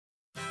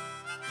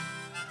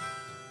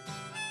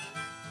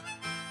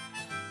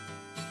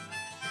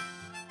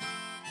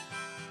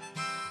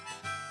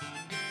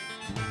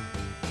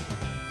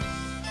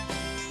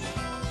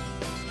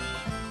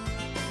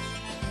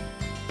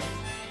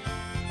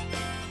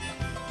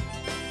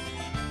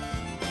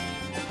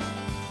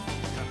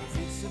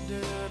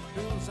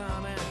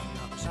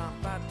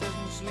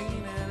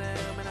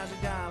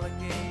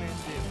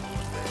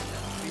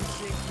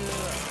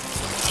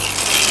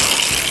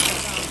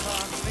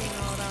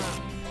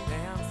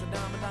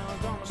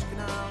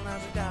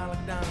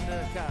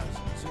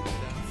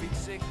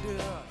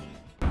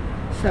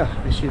So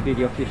this should be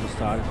the official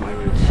start of my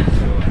route. So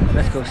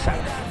let's go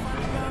south.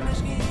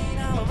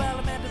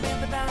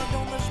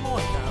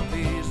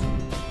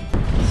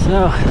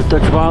 So the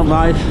Dutch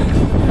wildlife,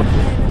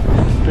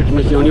 pretty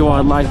much the only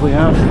wildlife we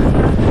have.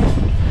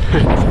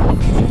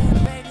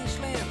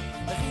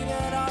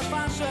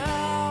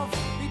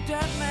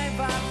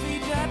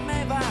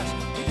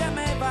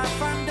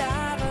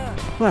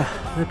 Well,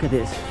 look at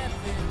this.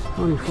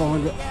 Only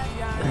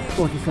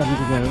 447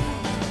 to go.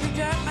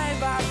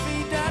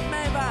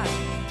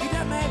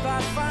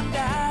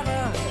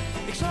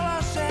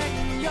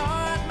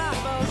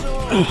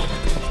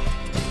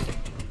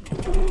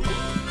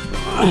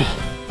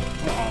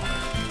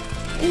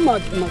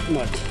 Mud.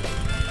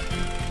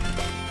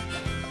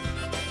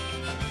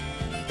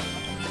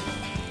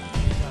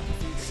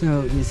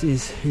 So this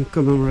is in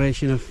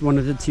commemoration of one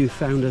of the two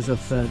founders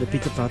of the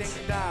Pieterpad.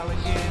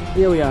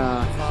 Here we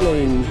are,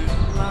 Sleen.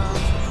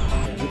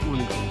 Good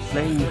morning,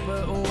 Sleen.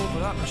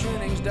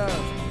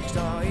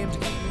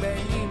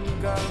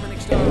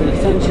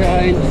 The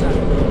sunshine,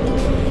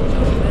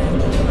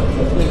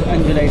 the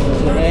undulating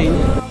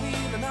terrain.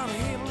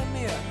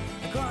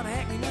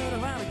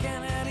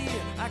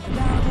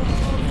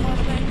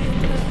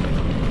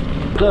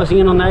 Closing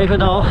in on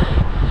Nijverdal,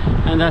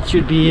 and that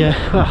should be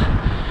well,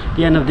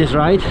 the end of this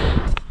ride.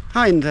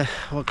 Hi, and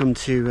welcome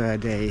to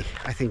day,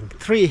 I think,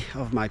 3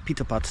 of my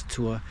Pieterpad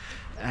tour,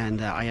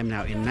 and I am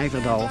now in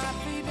Nijverdal.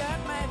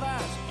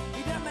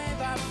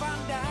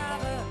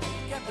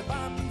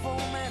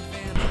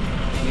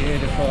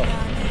 Beautiful.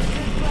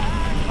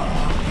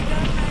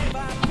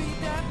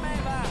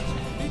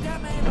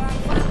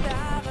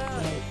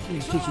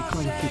 There's actually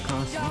quite a few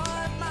castles.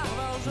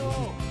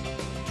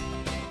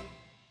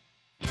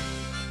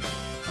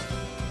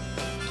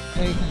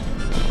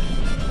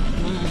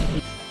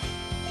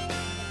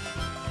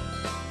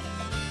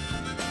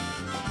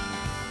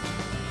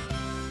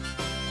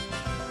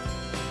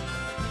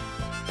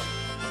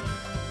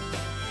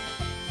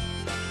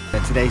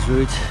 Today's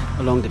route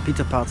along the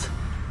Pieterpad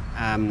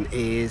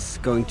is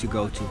going to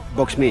go to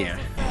Boxmeer.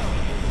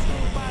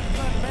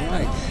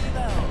 Right.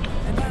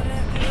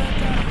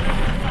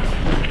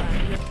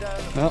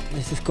 Well,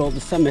 this is called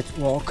the Summit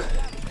Walk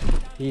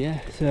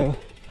here, so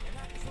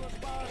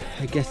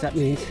I guess that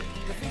means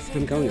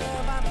I'm going up.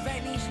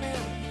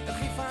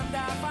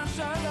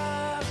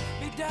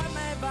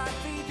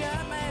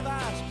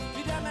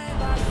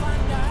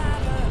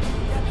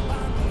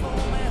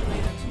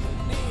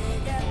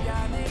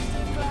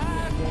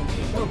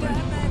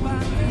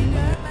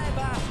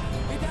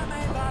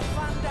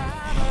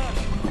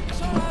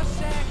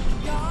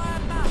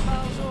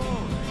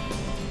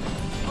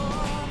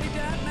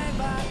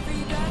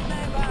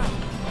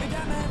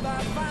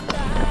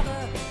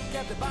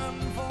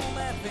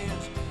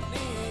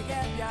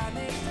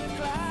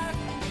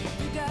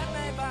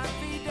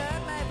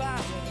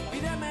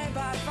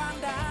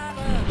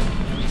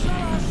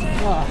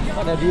 Oh,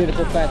 what a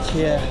beautiful patch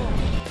here.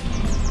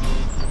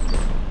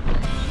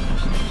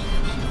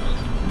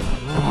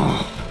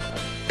 Oh,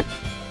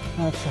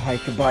 that's a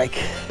hike to bike.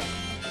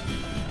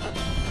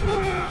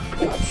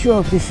 Not sure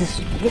if this is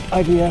a good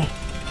idea.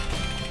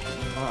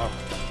 Wow,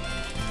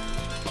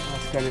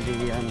 that's going to be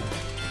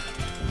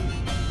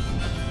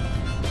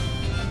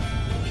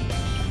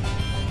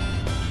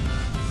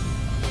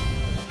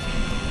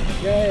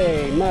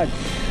yay, mud.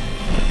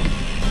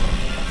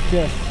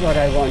 Just what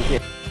I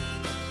wanted.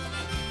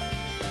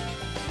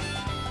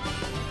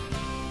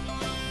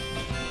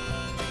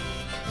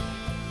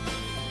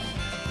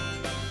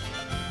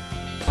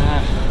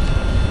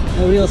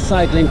 A real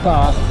cycling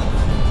path.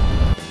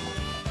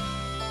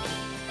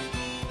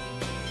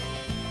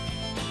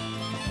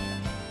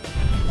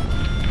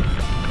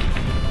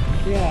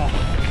 Yeah,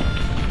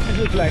 it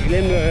looks like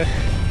Limburg.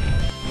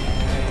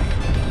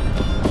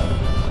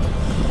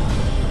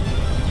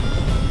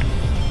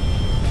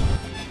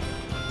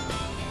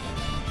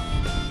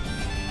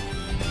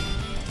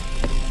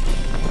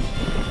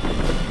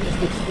 This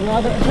looks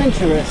rather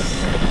adventurous.